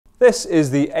This is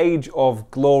the Age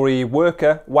of Glory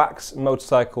Worker Wax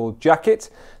Motorcycle Jacket.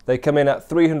 They come in at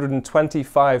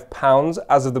 £325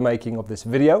 as of the making of this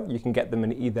video. You can get them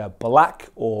in either black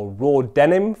or raw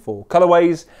denim for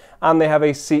colorways, and they have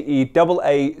a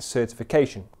CE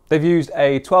certification. They've used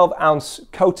a 12-ounce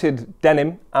coated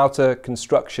denim outer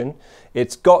construction.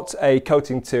 It's got a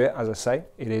coating to it, as I say.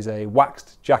 It is a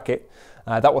waxed jacket.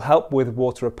 That will help with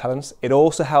water repellence. It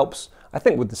also helps, I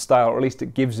think, with the style, or at least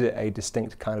it gives it a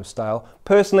distinct kind of style.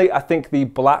 Personally, I think the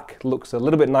black looks a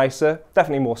little bit nicer,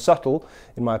 definitely more subtle,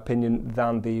 in my opinion,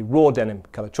 than the raw denim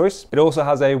color choice. It also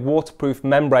has a waterproof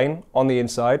membrane on the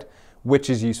inside, which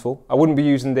is useful. I wouldn't be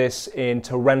using this in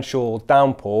torrential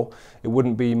downpour. It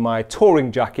wouldn't be my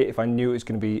touring jacket if I knew it was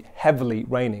going to be heavily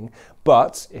raining.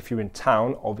 But if you're in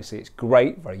town, obviously it's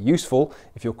great, very useful.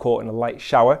 If you're caught in a light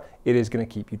shower, it is going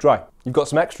to keep you dry. You've got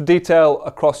some extra detail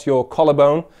across your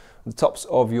collarbone, the tops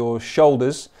of your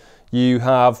shoulders. You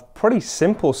have pretty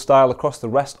simple style across the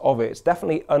rest of it. It's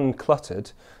definitely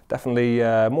uncluttered, definitely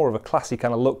more of a classy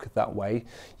kind of look that way.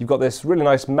 You've got this really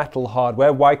nice metal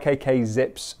hardware, YKK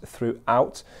zips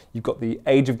throughout. You've got the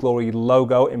Age of Glory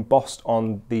logo embossed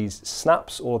on these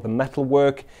snaps, or the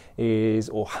metalwork is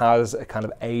or has a kind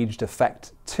of aged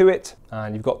effect to it.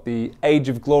 And you've got the Age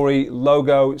of Glory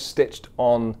logo stitched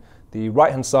on the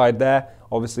right hand side there.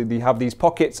 Obviously you have these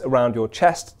pockets around your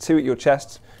chest, two at your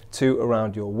chest, two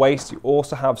around your waist. You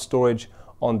also have storage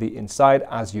on the inside,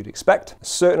 as you'd expect. A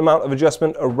certain amount of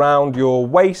adjustment around your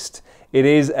waist. It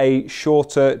is a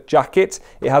shorter jacket.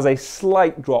 It has a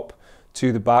slight drop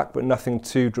to the back, but nothing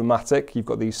too dramatic. You've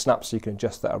got these snaps, so you can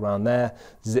adjust that around there.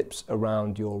 Zips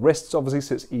around your wrists, obviously,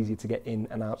 so it's easy to get in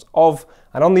and out of.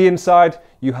 And on the inside,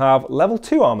 you have level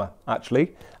 2 armor,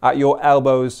 actually, at your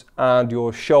elbows and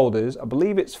your shoulders. I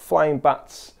believe it's Flying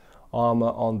Bats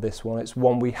armor on this one. It's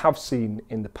one we have seen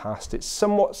in the past. It's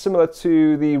somewhat similar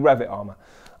to the Revit armor,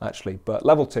 actually, but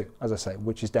level 2, as I say,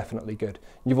 which is definitely good.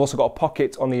 You've also got a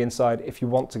pocket on the inside if you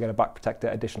want to get a back protector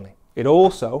additionally. It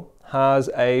also has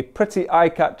a pretty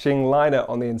eye-catching liner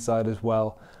on the inside as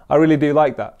well. I really do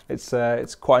like that.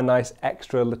 It's quite a nice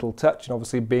extra little touch, and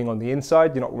obviously being on the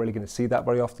inside, you're not really going to see that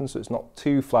very often, so it's not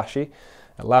too flashy. It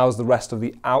allows the rest of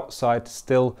the outside to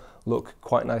still look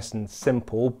quite nice and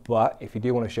simple, but if you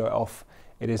do want to show it off,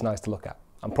 it is nice to look at.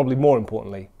 And probably more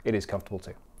importantly, it is comfortable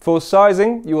too. For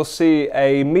sizing, you will see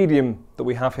a medium that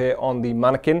we have here on the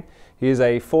mannequin. He is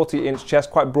a 40-inch chest,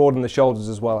 quite broad in the shoulders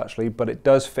as well, actually, but it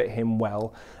does fit him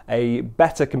well. A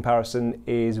better comparison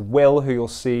is Will, who you'll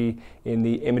see in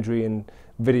the imagery and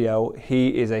video.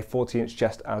 He is a 40-inch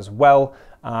chest as well,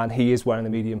 and he is wearing the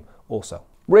medium also.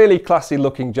 Really classy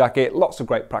looking jacket, lots of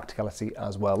great practicality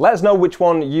as well. Let us know which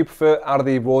one you prefer out of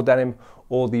the raw denim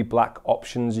or the black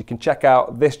options. You can check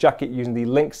out this jacket using the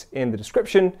links in the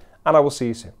description, and I will see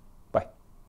you soon.